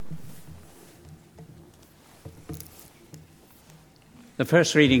The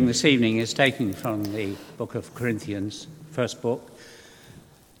first reading this evening is taken from the book of Corinthians, first book,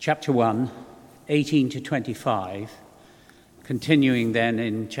 chapter 1, 18 to 25, continuing then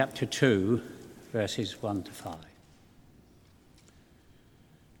in chapter 2, verses 1 to 5.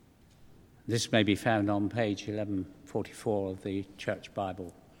 This may be found on page 1144 of the Church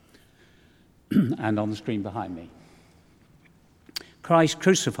Bible and on the screen behind me. Christ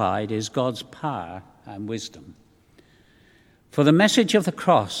crucified is God's power and wisdom. For the message of the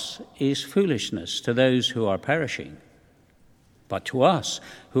cross is foolishness to those who are perishing. But to us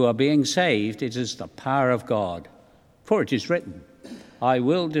who are being saved, it is the power of God. For it is written, I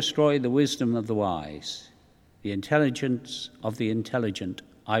will destroy the wisdom of the wise. The intelligence of the intelligent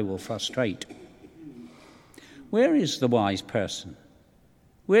I will frustrate. Where is the wise person?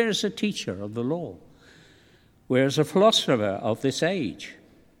 Where is the teacher of the law? Where is a philosopher of this age?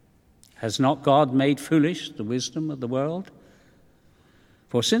 Has not God made foolish the wisdom of the world?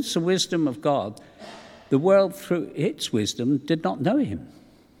 For since the wisdom of God, the world through its wisdom did not know him.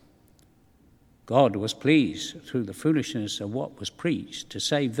 God was pleased through the foolishness of what was preached to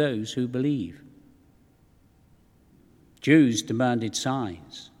save those who believe. Jews demanded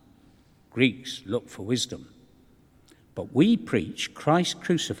signs. Greeks looked for wisdom. But we preach Christ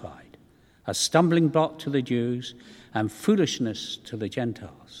crucified, a stumbling block to the Jews and foolishness to the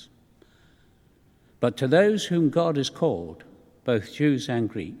Gentiles. But to those whom God has called, both Jews and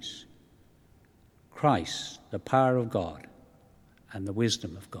Greeks, Christ, the power of God and the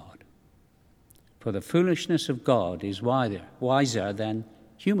wisdom of God. For the foolishness of God is wiser than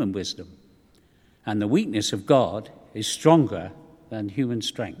human wisdom, and the weakness of God is stronger than human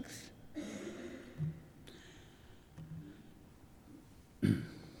strength.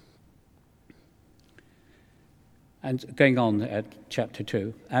 And going on at chapter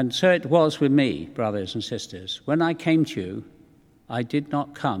 2, and so it was with me, brothers and sisters. When I came to you, I did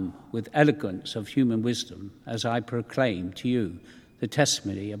not come with eloquence of human wisdom as I proclaimed to you the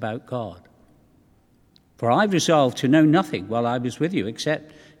testimony about God. For I resolved to know nothing while I was with you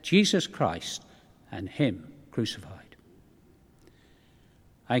except Jesus Christ and him crucified.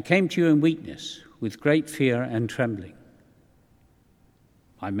 I came to you in weakness, with great fear and trembling.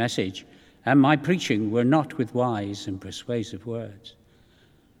 My message and my preaching were not with wise and persuasive words,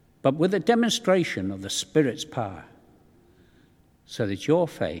 but with a demonstration of the Spirit's power, so that your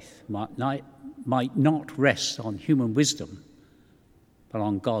faith might not rest on human wisdom, but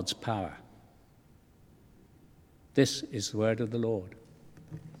on God's power. This is the word of the Lord.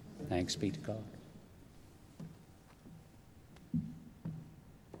 Thanks be to God.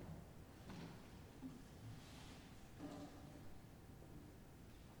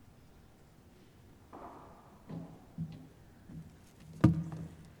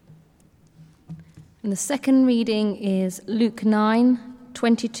 And the second reading is Luke 9,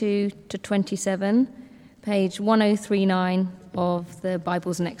 22 to 27, page 1039 of the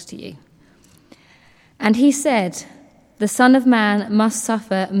Bibles next to you. And he said, the Son of Man must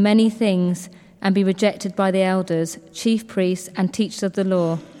suffer many things and be rejected by the elders, chief priests, and teachers of the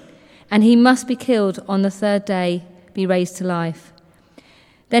law. And he must be killed on the third day, be raised to life.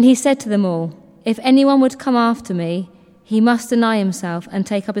 Then he said to them all, if anyone would come after me, he must deny himself and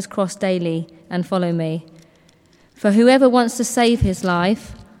take up his cross daily and follow me. For whoever wants to save his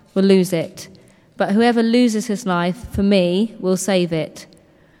life will lose it, but whoever loses his life for me will save it.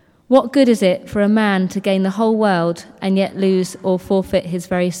 What good is it for a man to gain the whole world and yet lose or forfeit his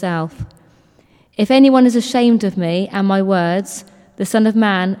very self? If anyone is ashamed of me and my words, the Son of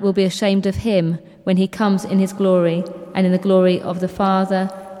Man will be ashamed of him when he comes in his glory and in the glory of the Father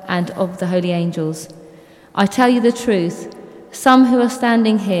and of the holy angels. I tell you the truth, some who are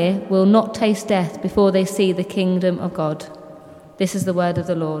standing here will not taste death before they see the kingdom of God. This is the word of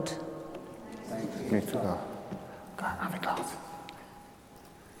the Lord. Thanks be to God. Go and have a glass.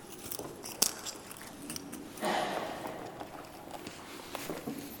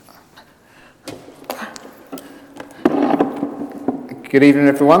 Good evening,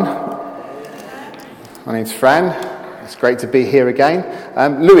 everyone. My name's Fran. It's great to be here again.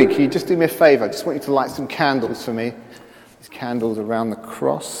 Louis, can you just do me a favour? I just want you to light some candles for me. These candles around the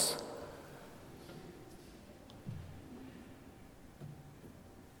cross.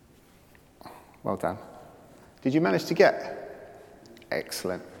 Well done. Did you manage to get?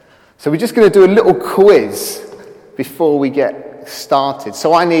 Excellent. So we're just going to do a little quiz before we get started.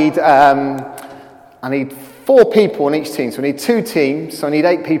 So I need 4 people on each team. So I need 2 teams. So I need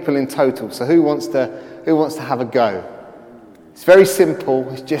 8 people in total. So who wants to have a go? It's very simple.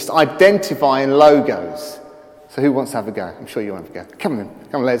 It's just identifying logos. So who wants to have a go? I'm sure you want to have a go. Come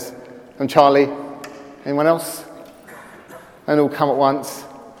on, Les. Come, Charlie. Anyone else? And all come at once.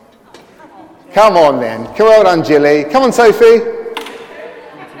 Come on then. Well done, Jilly. Come on, Sophie.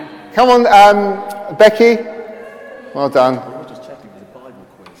 Come on, Becky. Well done.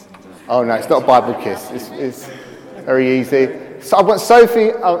 Oh no, it's not a Bible quiz. It's very easy. So I've got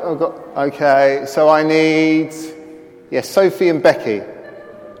Sophie. Okay, so I need, Sophie and Becky.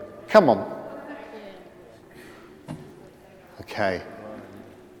 Come on. Okay.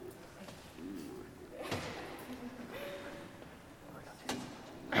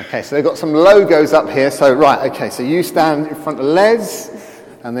 Okay, so they've got some logos up here. So, so you stand in front of Les,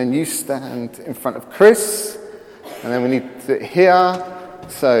 and then you stand in front of Chris, and then we need to here.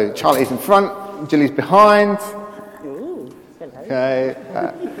 So Charlie's in front, Jilly's behind. Ooh, okay.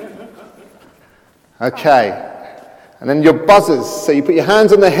 Okay. And then your buzzers. So you put your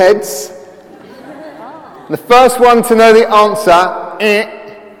hands on their heads. The first one to know the answer,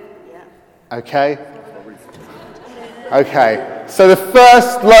 Okay. Okay. So the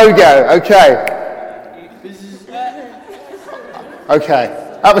first logo, okay. Okay.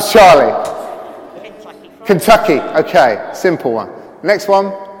 That was Charlie. Kentucky. Okay. Simple one. Next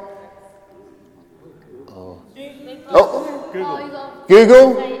one.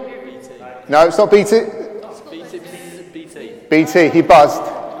 Google. No, it's not BT. BT. He buzzed.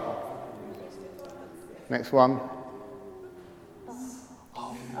 Next one.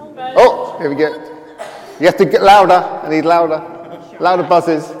 Oh, here we go. You have to get louder. I need louder. Louder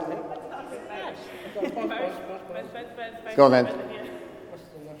buzzes. Go on then.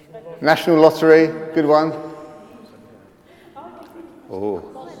 National Lottery. Good one. Oh.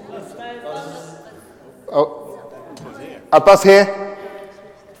 A buzz here.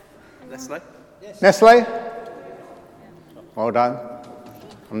 Nestle. Well done.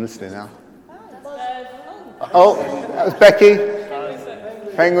 I'm listening now. Oh, that was Becky.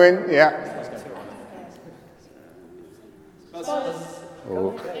 Penguin, yeah.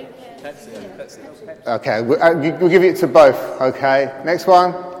 Oh. Okay, we'll give it to both. Okay, next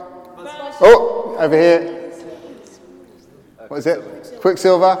one. Oh, over here. What is it?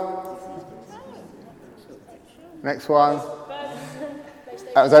 Quicksilver. Next one.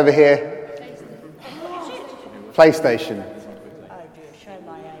 That was over here. PlayStation.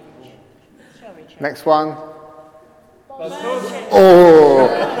 Next one. Oh,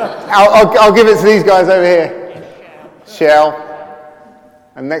 I'll give it to these guys over here. Shell.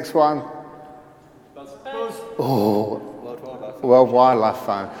 And next one. Oh, World Wildlife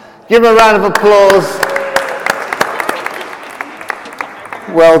Fund. Give them a round of applause.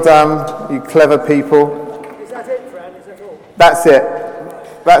 Well done, you clever people. Is that it, Fran? Is that all? That's it.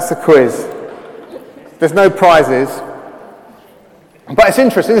 That's the quiz. There's no prizes. But it's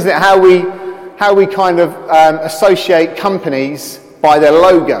interesting, isn't it, how we kind of associate companies by their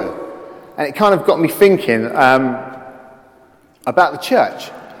logo. And it kind of got me thinking about the church.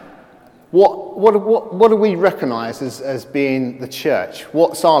 What do we recognise as being the church?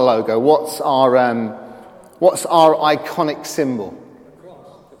 What's our logo? What's our iconic symbol?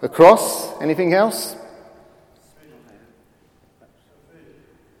 The cross. Anything else?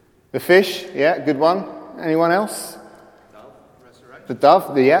 The fish. Yeah, good one. Anyone else? The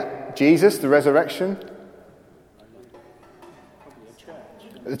dove. Jesus, the resurrection.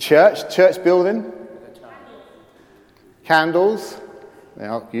 The church building. Candles.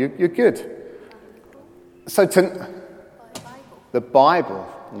 You're good. So the Bible.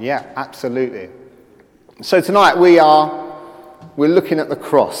 Yeah, absolutely. So tonight we're looking at the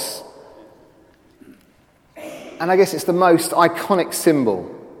cross. And I guess it's the most iconic symbol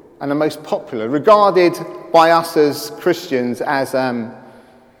and the most popular, regarded by us as Christians as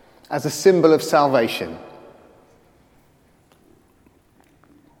a symbol of salvation.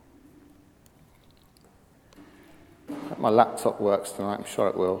 My laptop works tonight, I'm sure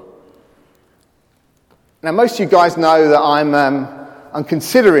it will. Now, most of you guys know that I'm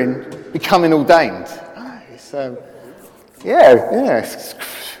considering becoming ordained. It's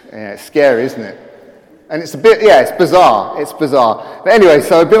scary, isn't it? And it's it's bizarre. It's bizarre. But anyway,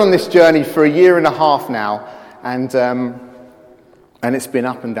 so I've been on this journey for 1.5 years now, and it's been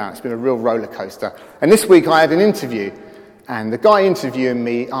up and down. It's been a real roller coaster. And this week I had an interview, and the guy interviewing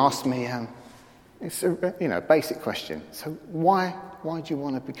me asked me, it's a basic question. So why do you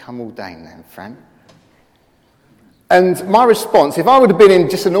want to become ordained then, Fran? And my response, if I would have been in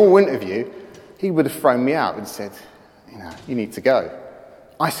just a normal interview, he would have thrown me out and said, you need to go.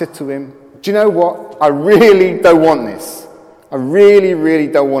 I said to him, do you know what? I really don't want this. I really, really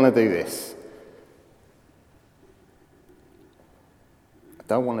don't want to do this. I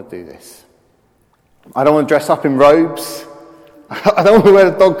don't want to do this. I don't want to dress up in robes. I don't want to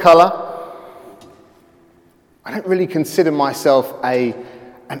wear the dog colour. I don't really consider myself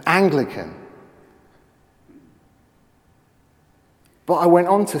an Anglican. But I went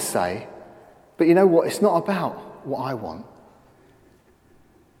on to say, but you know what? It's not about what I want.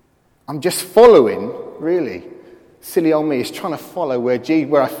 I'm just following, really. Silly old me is trying to follow where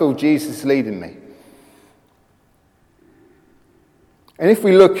I feel Jesus is leading me. And if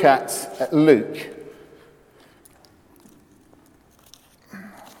we look at Luke,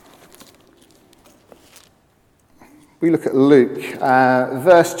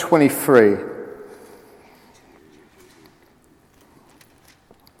 verse 23.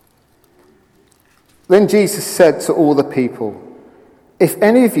 Then Jesus said to all the people, "If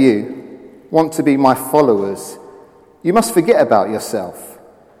any of you want to be my followers, you must forget about yourself.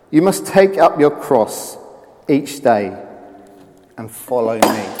 You must take up your cross each day and follow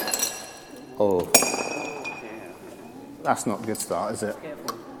me." Oh, that's not a good start, is it?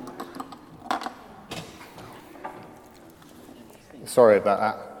 Sorry about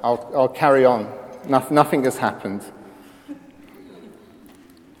that. I'll carry on. Nothing has happened.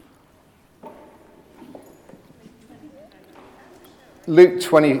 Luke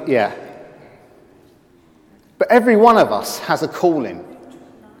 20, yeah. But every one of us has a calling.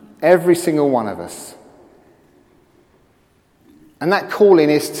 Every single one of us. And that calling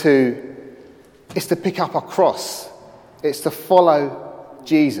is to pick up our cross. It's to follow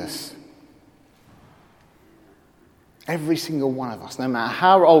Jesus. Every single one of us, no matter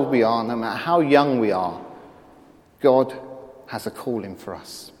how old we are, no matter how young we are, God has a calling for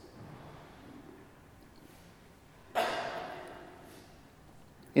us.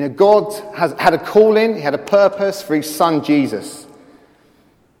 You know, God has had a calling, he had a purpose for his son Jesus.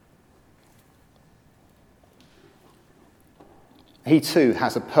 He too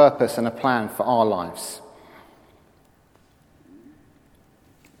has a purpose and a plan for our lives.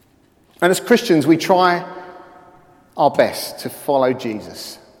 And as Christians, we try our best to follow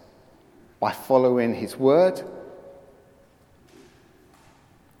Jesus by following his word,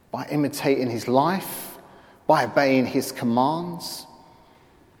 by imitating his life, by obeying his commands.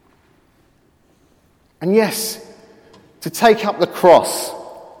 And yes, to take up the cross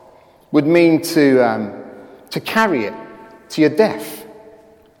would mean to carry it to your death,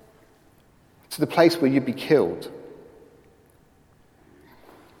 to the place where you'd be killed.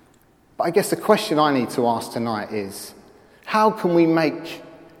 But I guess the question I need to ask tonight is, how can we make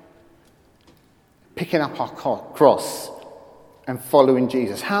picking up our cross and following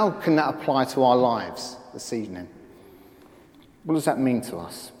Jesus, how can that apply to our lives this evening? What does that mean to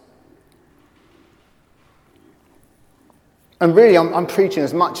us? And really, I'm preaching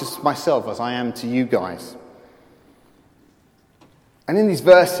as much as myself as I am to you guys. And in these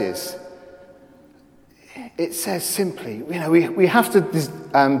verses, it says simply, you know, we have to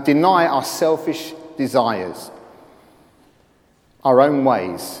deny our selfish desires, our own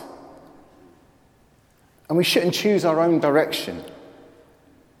ways. And we shouldn't choose our own direction.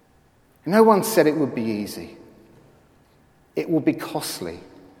 No one said it would be easy. It will be costly.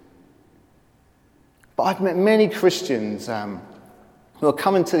 But I've met many Christians who are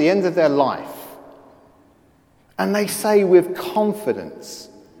coming to the end of their life, and they say with confidence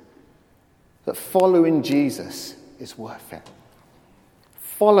that following Jesus is worth it.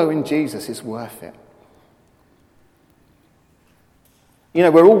 Following Jesus is worth it. You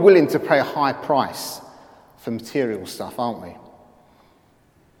know, we're all willing to pay a high price for material stuff, aren't we?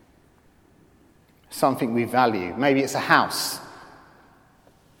 Something we value. Maybe it's a house.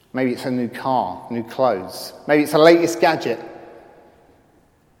 Maybe it's a new car, new clothes. Maybe it's the latest gadget.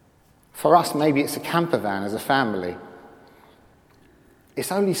 For us, maybe it's a camper van as a family.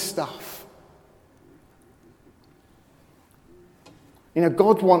 It's only stuff. You know,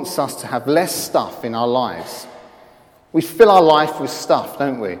 God wants us to have less stuff in our lives. We fill our life with stuff,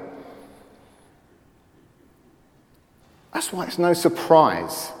 don't we? That's why it's no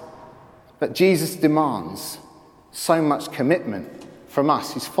surprise that Jesus demands so much commitment from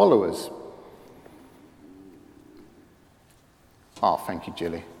us, his followers. Oh, thank you,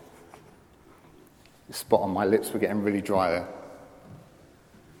 Jilly. The spot on my lips were getting really dry there.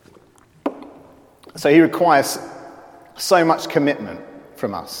 So he requires so much commitment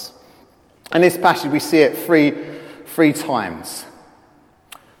from us. In this passage, we see it three times.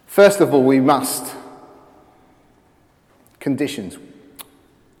 First of all, we must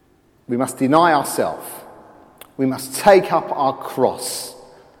deny ourselves. We must take up our cross.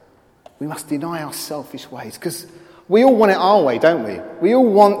 We must deny our selfish ways, because we all want it our way, don't we? We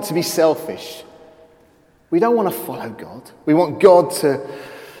all want to be selfish. We don't want to follow God. We want God to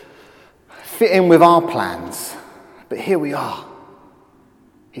fit in with our plans. But here we are.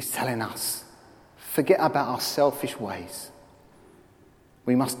 He's telling us, forget about our selfish ways.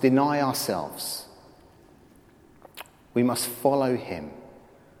 We must deny ourselves. We must follow him.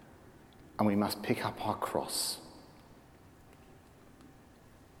 And we must pick up our cross.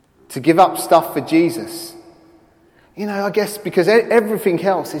 To give up stuff for Jesus. I guess because everything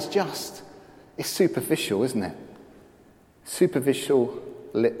else is it's superficial, isn't it? Superficial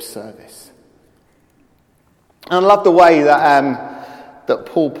lip service. And I love the way that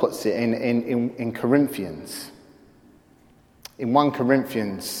Paul puts it in Corinthians. In 1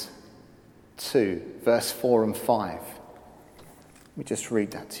 Corinthians 2, verse 4 and 5. Let me just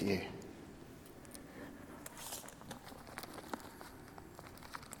read that to you.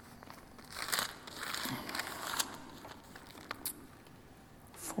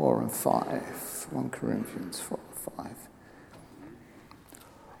 Four and 5. 1 Corinthians 4 and 5.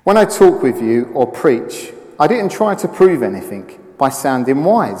 When I talk with you or preach, I didn't try to prove anything by sounding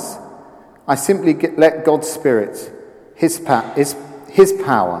wise. I simply let God's Spirit, His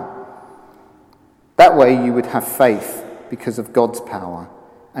power. That way you would have faith because of God's power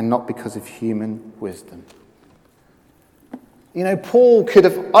and not because of human wisdom. Paul could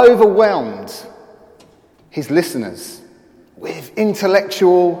have overwhelmed his listeners with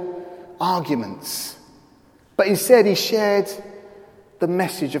intellectual arguments. But instead he shared the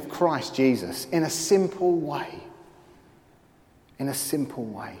message of Christ Jesus in a simple way. In a simple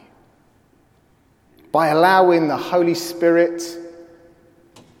way. By allowing the Holy Spirit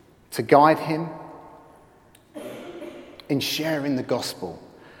to guide him in sharing the gospel.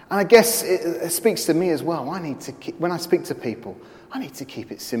 And I guess it speaks to me as well. When I speak to people, I need to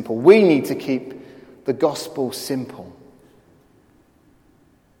keep it simple. We need to keep the gospel simple.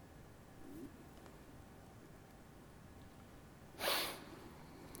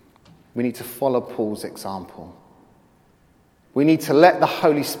 We need to follow Paul's example. We need to let the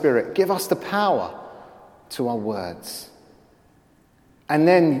Holy Spirit give us the power to our words. And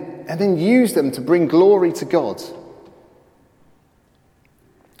then use them to bring glory to God.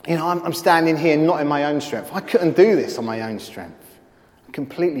 I'm standing here not in my own strength. I couldn't do this on my own strength. I'm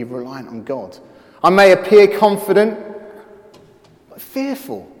completely reliant on God. I may appear confident, but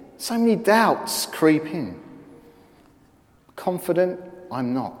fearful. So many doubts creep in. Confident,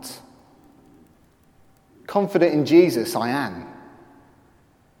 I'm not. Confident in Jesus, I am.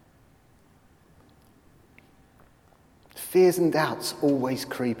 Fears and doubts always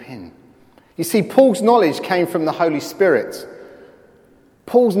creep in. You see, Paul's knowledge came from the Holy Spirit.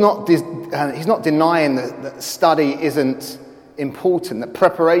 Paul's he's not denying that study isn't important, that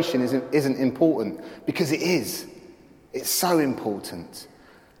preparation isn't important, because it is. It's so important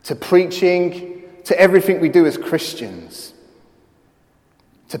to preaching, to everything we do as Christians,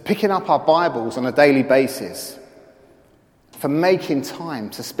 to picking up our Bibles on a daily basis, for making time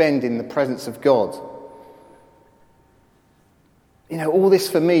to spend in the presence of God. All this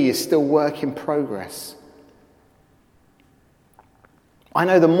for me is still work in progress. I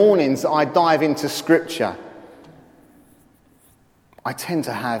know the mornings that I dive into Scripture, I tend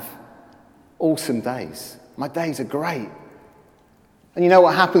to have awesome days. My days are great. And you know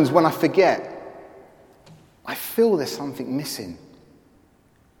what happens when I forget? I feel there's something missing.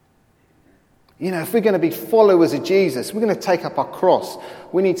 If we're going to be followers of Jesus, we're going to take up our cross,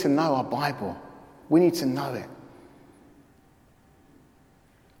 we need to know our Bible. We need to know it.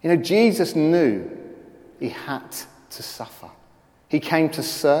 Jesus knew he had to suffer. He came to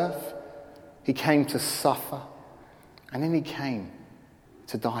serve, he came to suffer, and then he came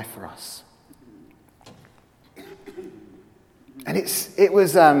to die for us. And it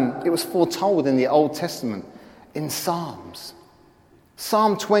was foretold in the Old Testament, in Psalms.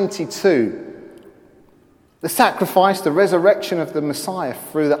 Psalm 22, the sacrifice, the resurrection of the Messiah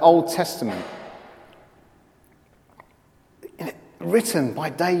through the Old Testament. Written by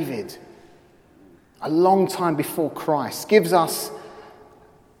David a long time before Christ, gives us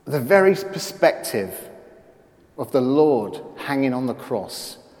the very perspective of the Lord hanging on the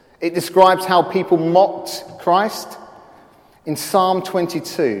cross. It describes how people mocked Christ in Psalm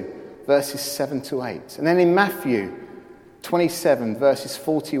 22, verses 7 to 8. And then in Matthew 27, verses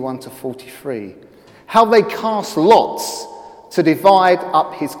 41 to 43, how they cast lots to divide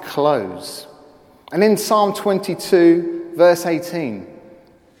up his clothes. And in Psalm 22, verse 18,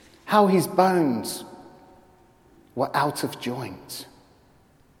 how his bones were out of joint.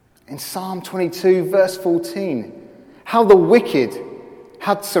 In Psalm 22, verse 14, how the wicked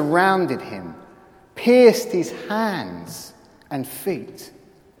had surrounded him, pierced his hands and feet.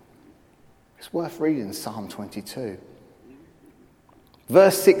 It's worth reading Psalm 22.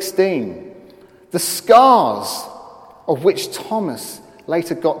 Verse 16, the scars of which Thomas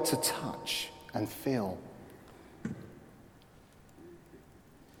later got to touch and feel.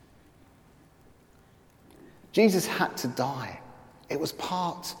 Jesus had to die. It was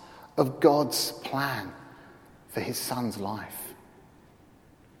part of God's plan for his son's life.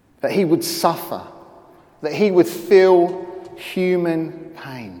 That he would suffer, that he would feel human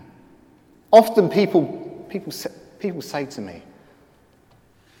pain. Often people say to me,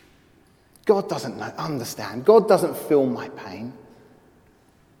 God doesn't understand. God doesn't feel my pain.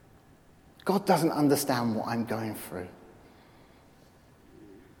 God doesn't understand what I'm going through.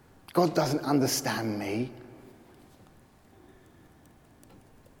 God doesn't understand me.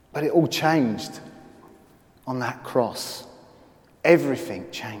 But it all changed on that cross. Everything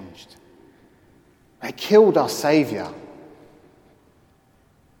changed. They killed our Saviour,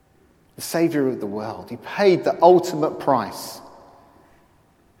 the Saviour of the world. He paid the ultimate price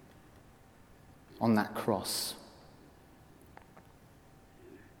on that cross.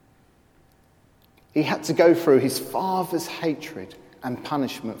 He had to go through his Father's hatred and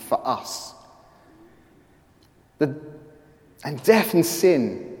punishment for us. And death and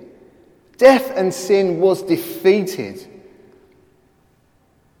sin was defeated.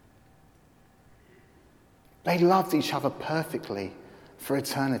 They loved each other perfectly for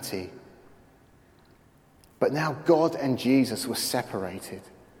eternity. But now God and Jesus were separated.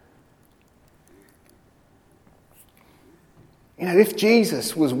 You know, if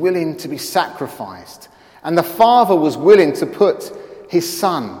Jesus was willing to be sacrificed and the Father was willing to put his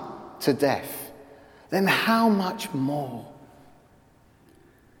Son to death, then how much more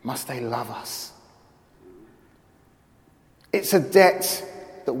must they love us? It's a debt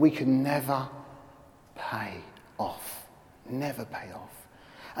that we can never pay off. Never pay off.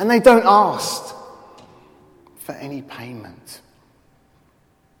 And they don't ask for any payment.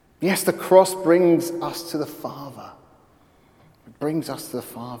 Yes, the cross brings us to the Father. It brings us to the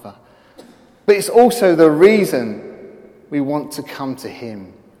Father. But it's also the reason we want to come to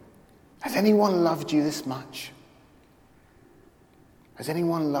him. Has anyone loved you this much? Has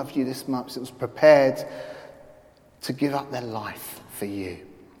anyone loved you this much that was prepared to give up their life for you?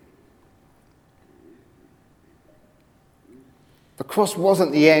 The cross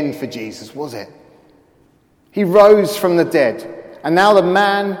wasn't the end for Jesus, was it? He rose from the dead, and now the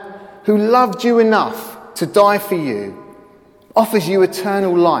man who loved you enough to die for you offers you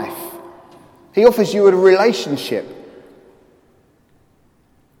eternal life. He offers you a relationship.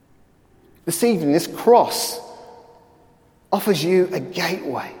 This evening, this cross offers you a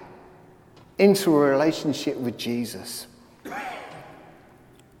gateway into a relationship with Jesus.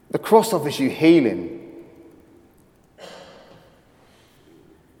 The cross offers you healing.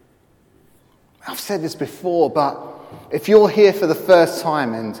 I've said this before, but if you're here for the first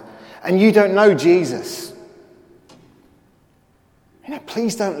time and you don't know Jesus,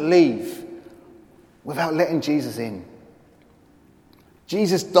 please don't leave without letting Jesus in.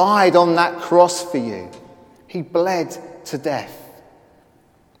 Jesus died on that cross for you. He bled to death.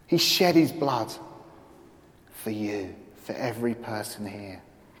 He shed his blood for you, for every person here.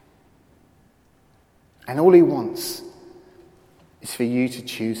 And all he wants is for you to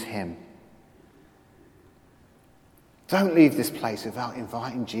choose him. Don't leave this place without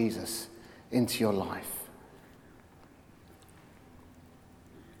inviting Jesus into your life.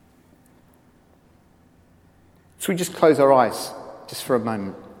 Should we just close our eyes just for a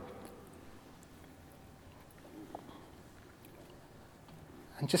moment?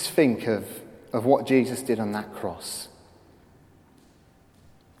 And just think of what Jesus did on that cross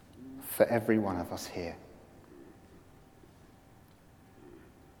for every one of us here.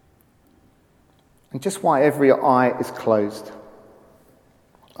 And just while every eye is closed,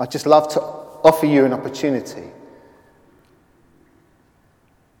 I'd just love to offer you an opportunity.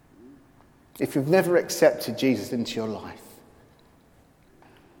 If you've never accepted Jesus into your life,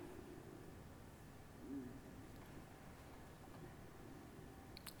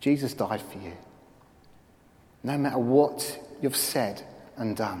 Jesus died for you. No matter what you've said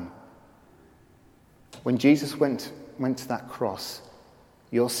and done. When Jesus went to that cross,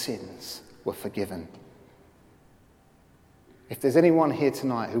 your sins were forgiven. If there's anyone here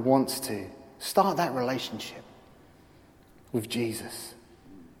tonight who wants to start that relationship with Jesus,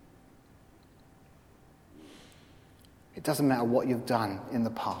 it doesn't matter what you've done in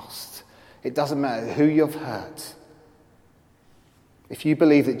the past. It doesn't matter who you've hurt. If you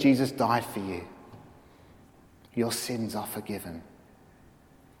believe that Jesus died for you, your sins are forgiven.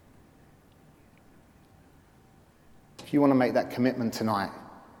 If you want to make that commitment tonight,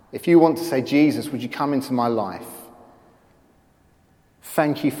 if you want to say, Jesus, would you come into my life?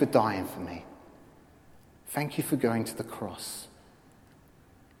 Thank you for dying for me. Thank you for going to the cross.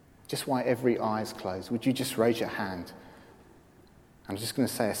 just while every eye is closed, would you just raise your hand? I'm just going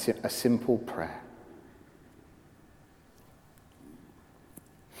to say a simple prayer.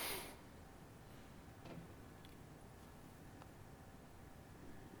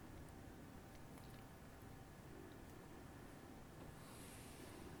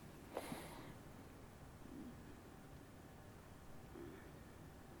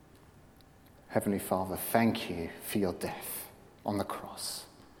 Heavenly Father, thank you for your death on the cross.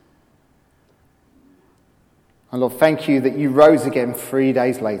 And Lord, thank you that you rose again 3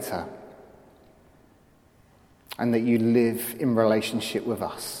 days later and that you live in relationship with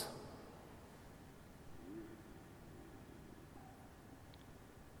us.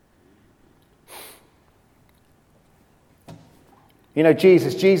 You know,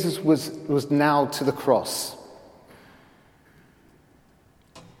 Jesus was nailed to the cross.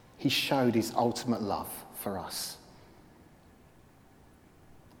 He showed his ultimate love for us.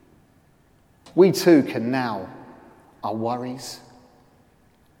 We too can nail our worries,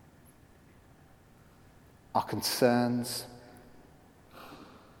 our concerns,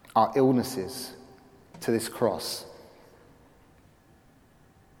 our illnesses to this cross.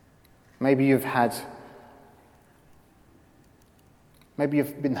 Maybe you've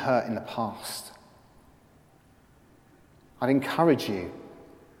been hurt in the past. I'd encourage you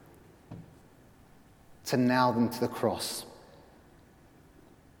to nail them to the cross.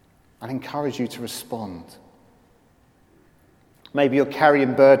 I'd encourage you to respond. Maybe you're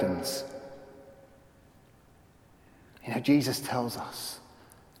carrying burdens. You know, Jesus tells us,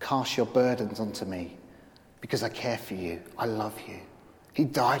 cast your burdens onto me because I care for you. I love you. He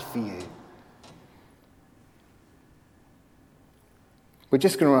died for you. We're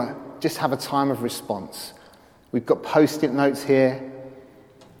just going to have a time of response. We've got post-it notes here.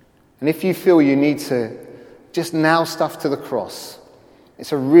 And if you feel you need to just nail stuff to the cross,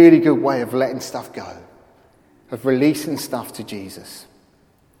 it's a really good way of letting stuff go, of releasing stuff to Jesus.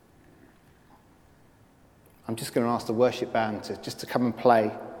 I'm just going to ask the worship band to come and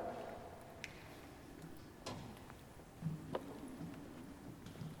play.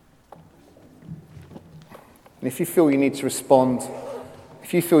 And if you feel you need to respond,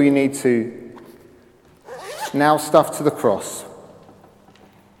 if you feel you need to nail stuff to the cross,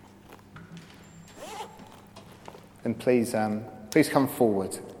 then please come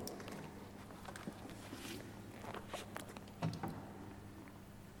forward.